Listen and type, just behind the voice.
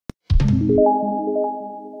Welcome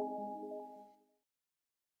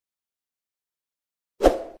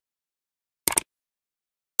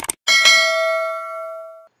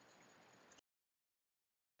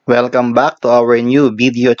back to our new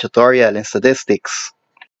video tutorial in statistics.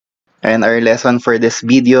 And our lesson for this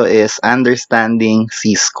video is understanding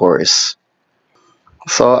C-scores.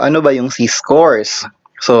 So, ano ba yung C-scores?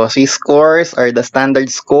 So, C-scores are the standard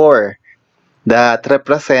score that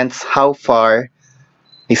represents how far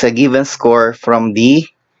is a given score from the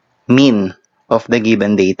mean of the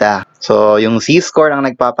given data. So, yung C-score ang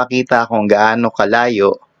nagpapakita kung gaano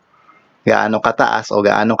kalayo, gaano kataas o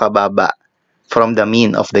gaano kababa from the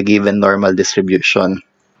mean of the given normal distribution.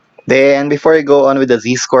 Then, before I go on with the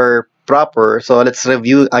z-score proper, so let's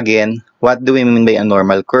review again, what do we mean by a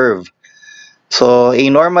normal curve? So, a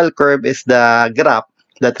normal curve is the graph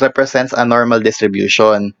that represents a normal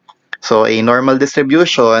distribution. So, a normal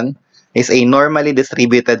distribution is a normally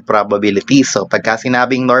distributed probability. So, pagka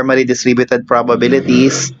sinabing normally distributed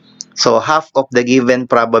probabilities, so half of the given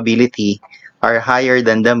probability are higher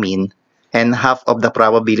than the mean, and half of the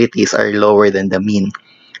probabilities are lower than the mean.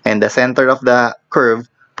 And the center of the curve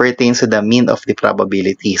pertains to the mean of the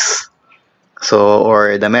probabilities. So,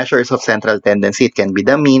 or the measures of central tendency, it can be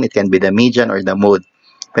the mean, it can be the median, or the mode.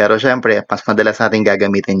 Pero syempre, mas madalas natin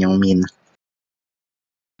gagamitin yung mean.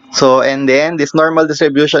 So, and then, this normal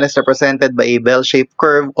distribution is represented by a bell-shaped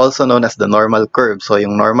curve, also known as the normal curve. So,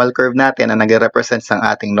 yung normal curve natin na nag-represent ng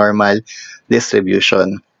ating normal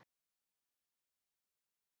distribution.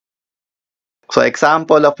 So,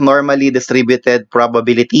 example of normally distributed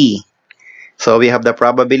probability. So, we have the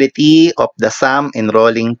probability of the sum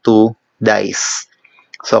enrolling 2 dice.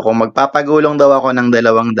 So, kung magpapagulong daw ako ng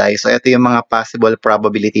dalawang dice, so ito yung mga possible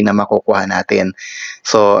probability na makukuha natin.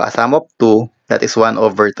 So, a sum of 2, that is 1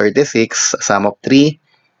 over 36. A sum of 3,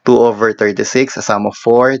 2 over 36. A sum of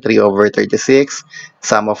 4, 3 over 36.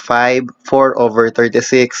 Sum of 5, 4 over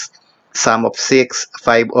 36. Sum of 6,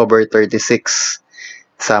 5 over 36.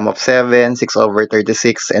 Sum of 7, 6 over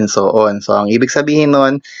 36, and so on. So, ang ibig sabihin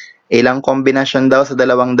nun, ilang kombinasyon daw sa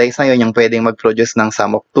dalawang dice na yun yung pwedeng mag-produce ng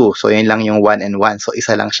sum of 2. So, yun lang yung 1 and 1. So,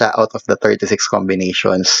 isa lang siya out of the 36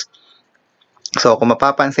 combinations. So, kung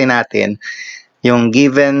mapapansin natin, yung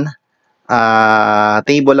given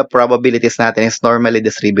table of probabilities natin is normally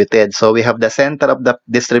distributed. So, we have the center of the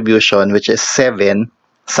distribution, which is 7,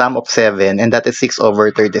 sum of 7, and that is 6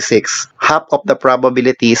 over 36. Half of the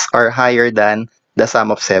probabilities are higher than the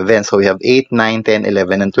sum of 7. So, we have 8, 9, 10,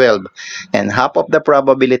 11, and 12. And half of the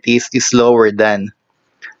probabilities is lower than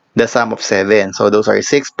the sum of 7. So, those are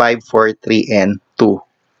 6, 5, 4, 3, and 2.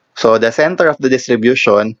 So, the center of the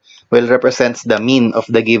distribution will represent the mean of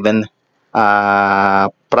the given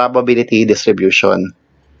probability distribution.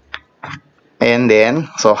 And then,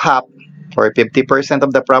 so half or 50%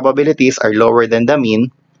 of the probabilities are lower than the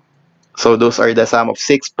mean. So, those are the sum of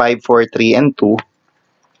 6, 5, 4, 3, and 2.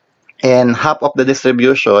 And half of the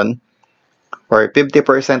distribution, or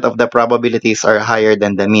 50% of the probabilities are higher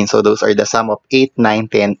than the mean. So, those are the sum of 8, 9,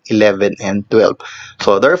 10, 11, and 12.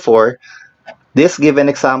 So, therefore, this given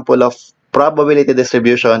example of probability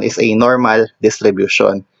distribution is a normal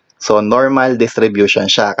distribution. So, normal distribution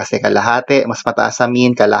siya kasi kalahati mas mataas sa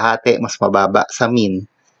mean, kalahati mas mababa sa mean.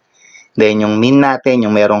 Then, yung mean natin,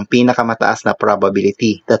 yung merong pinakamataas na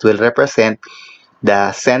probability that will represent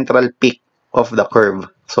the central peak of the curve.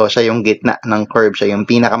 So, siya yung gitna ng curve. Siya yung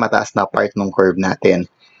pinakamataas na part ng curve natin.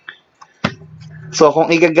 So,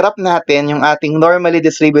 kung i-graph natin yung ating normally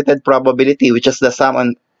distributed probability, which is the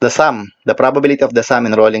probability of the sum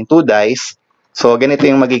enrolling 2 dice, so, ganito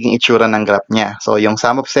yung magiging itsura ng graph niya. So, yung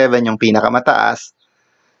sum of 7, yung pinakamataas.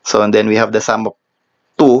 So, and then we have the sum of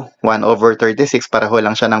 2, 1 over 36. Pareho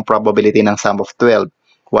lang siya ng probability ng sum of 12,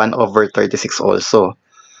 1 over 36 also.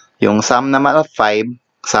 Yung sum naman of 5,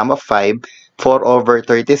 sum of 5, 4 over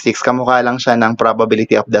 36, kamukha lang siya ng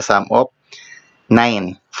probability of the sum of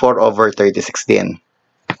 9, 4 over 36 din.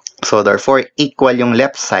 So, therefore, equal yung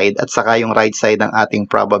left side at saka yung right side ng ating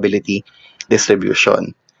probability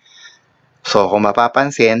distribution. So, kung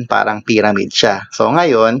mapapansin, parang pyramid siya. So,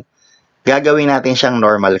 ngayon, gagawin natin siyang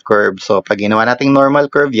normal curve. So, pag ginawa natin normal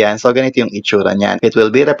curve yan, so ganito yung itsura niyan. It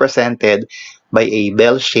will be represented by a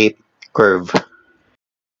bell-shaped curve.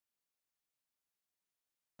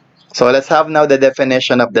 So, let's have now the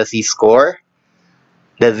definition of the z-score.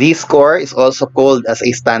 The z-score is also called as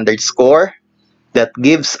a standard score that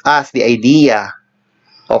gives us the idea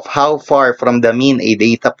of how far from the mean a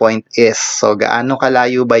data point is. So, gaano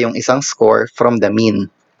kalayo ba yung isang score from the mean?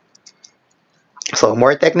 So,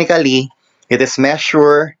 more technically, it is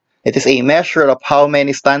a measure of how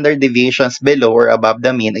many standard deviations below or above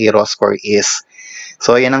the mean a raw score is.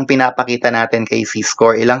 So, yan ang pinapakita natin kay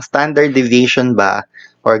z-score. Ilang standard deviation ba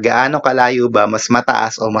or gaano kalayo ba mas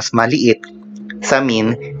mataas o mas maliit sa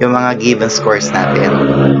mean yung mga given scores natin.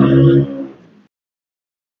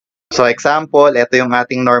 So, example, ito yung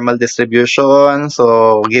ating normal distribution.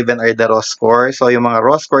 So, given are the raw scores. So, yung mga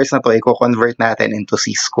raw scores na to, i-convert natin into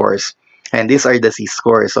z-scores. And these are the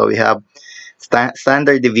z-scores. So, we have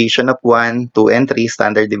standard deviation of 1, 2, and 3,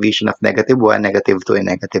 standard deviation of -1, -2, and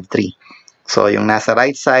 -3. So, yung nasa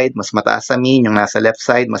right side, mas mataas sa mean. Yung nasa left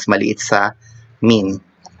side, mas maliit sa mean.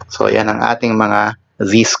 So, yan ang ating mga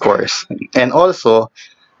z-scores. And also,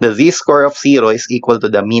 the z-score of 0 is equal to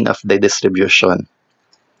the mean of the distribution.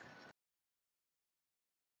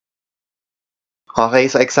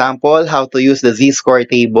 Okay, so example, how to use the z-score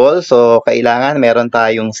table. So, kailangan meron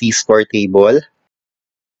tayong z-score table.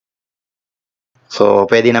 So,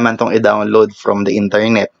 pwede naman tong i-download from the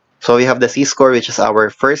internet. So, we have the z-score which is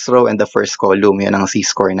our first row and the first column. Yan ang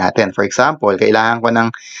z-score natin. For example, kailangan ko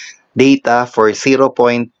ng data for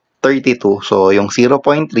 0.32. So, yung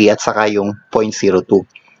 0.3 at saka yung 0.02.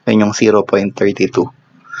 Yan yung 0.32.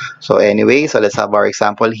 So, anyway, so let's have our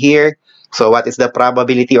example here. So, what is the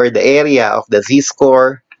probability or the area of the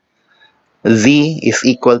z-score? Z is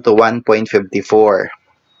equal to 1.54.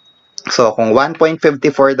 So, kung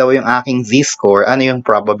 1.54 daw yung aking z-score, ano yung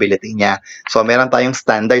probability niya? So, meron tayong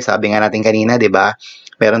standard, sabi nga natin kanina, di ba?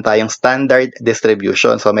 Meron tayong standard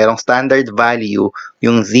distribution. So, merong standard value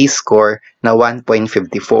yung z-score na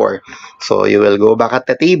 1.54. So, you will go back at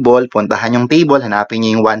the table, puntahan yung table, hanapin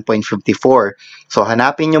nyo yung 1.54. So,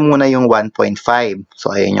 hanapin nyo muna yung 1.5. So,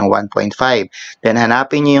 ayun yung 1.5. Then,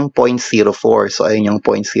 hanapin nyo yung 0.04. So, ayun yung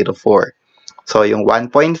 0.04. So, yung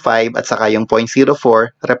 1.5 at saka yung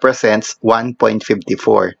 0.04 represents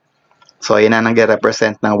 1.54. So, yun ang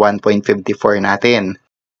nag-represent ng 1.54 natin.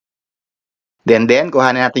 Then,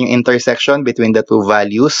 kuhanin natin yung intersection between the two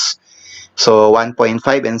values. So,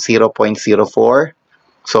 1.5 and 0.04.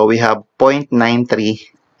 So, we have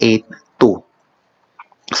 0.9382.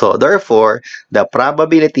 So, therefore, the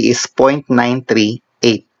probability is 0.9382.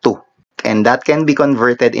 And that can be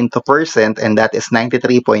converted into percent, and that is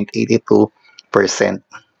 93.82%.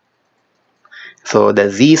 So, the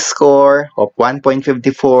z-score of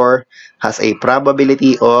 1.54 has a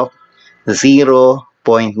probability of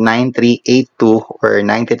 0.9382 or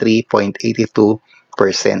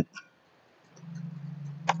 93.82%.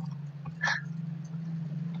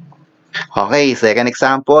 Okay, second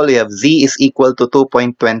example, we have z is equal to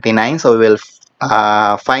 2.29. So, we will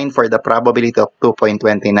find for the probability of 2.29.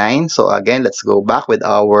 So, again, let's go back with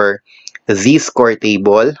our z-score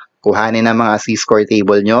table. Kuhanin ang mga z-score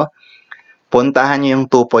table nyo. Puntahan nyo yung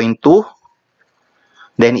 2.2.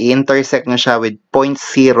 Then, i-intersect nyo siya with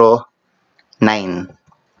 0.09.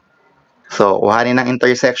 So, kuhanin ang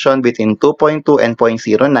intersection between 2.2 and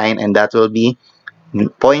 0.09 and that will be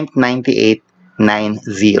 0.9890.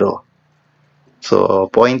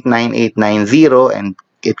 So, 0.9890 and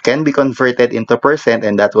it can be converted into percent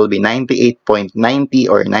and that will be 98.90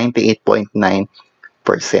 or 98.9%.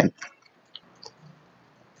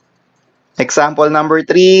 Example number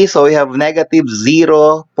 3, so we have negative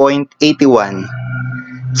 0.81.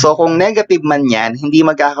 So, kung negative man yan, hindi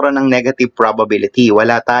magkakaroon ng negative probability.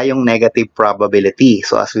 Wala tayong negative probability.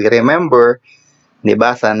 So, as we remember, di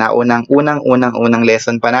ba, sa unang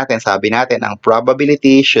lesson pa natin, sabi natin, ang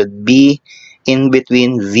probability should be in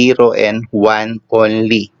between 0 and 1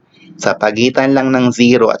 only. Sa pagitan lang ng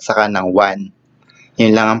 0 at saka ng 1.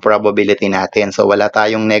 Yun lang ang probability natin. So, wala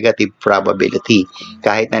tayong negative probability.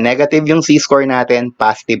 Kahit na negative yung z-score natin,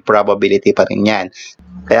 positive probability pa rin yan.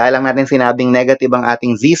 Kaya lang natin sinabing negative ang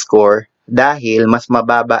ating z-score dahil mas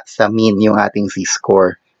mababa sa mean yung ating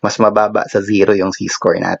z-score. Mas mababa sa 0 yung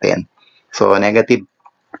z-score natin. So, negative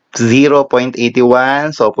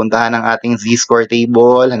 0.81. So, puntahan ang ating z-score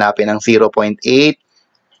table. Hanapin ang 0.8.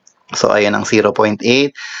 So, ayan ang 0.8.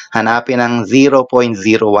 Hanapin ang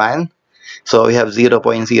 0.01. So, we have 0.01.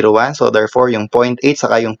 So, therefore, yung 0.8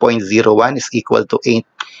 saka yung 0.01 is equal to 8.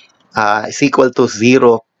 Is equal to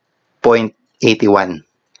 0.81.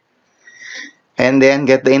 And then,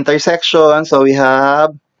 get the intersection. So, we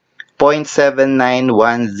have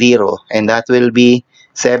 0.7910. And that will be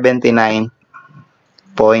 79.1%.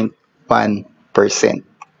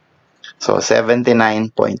 So,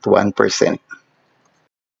 79.1%.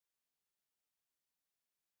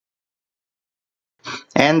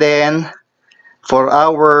 And then, for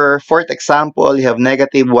our fourth example, you have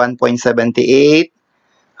negative 1.78.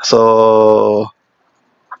 So,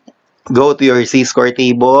 go to your z-score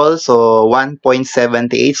table. So,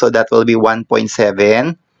 1.78. So, that will be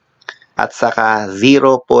 1.7. At saka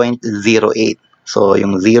 0.08. So,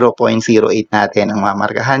 yung 0.08 natin ang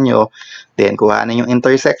mamarkahan nyo. Then, kuhanin yung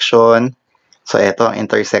intersection. So, ito ang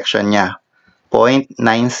intersection niya.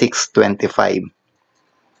 0.9625.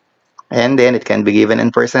 And then, it can be given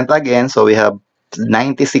in percent again. So, we have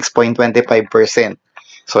 96.25%.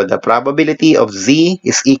 So, the probability of Z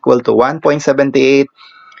is equal to 1.78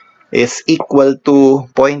 is equal to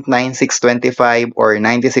 0.9625 or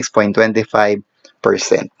 96.25%.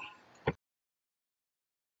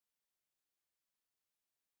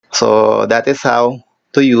 So that is how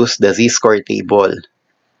to use the z-score table.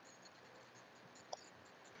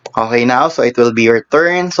 Okay, now, so it will be your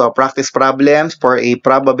turn. So practice problems for a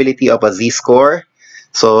probability of a z-score.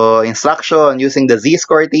 So instruction, using the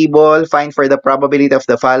z-score table, find for the probability of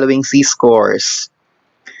the following z-scores.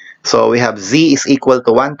 So we have z is equal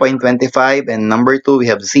to 1.25 and number 2, we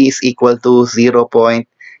have z is equal to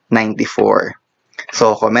 0.94.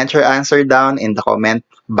 So comment your answer down in the comment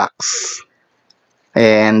box.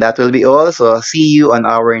 And that will be all. So see you on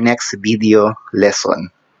our next video lesson.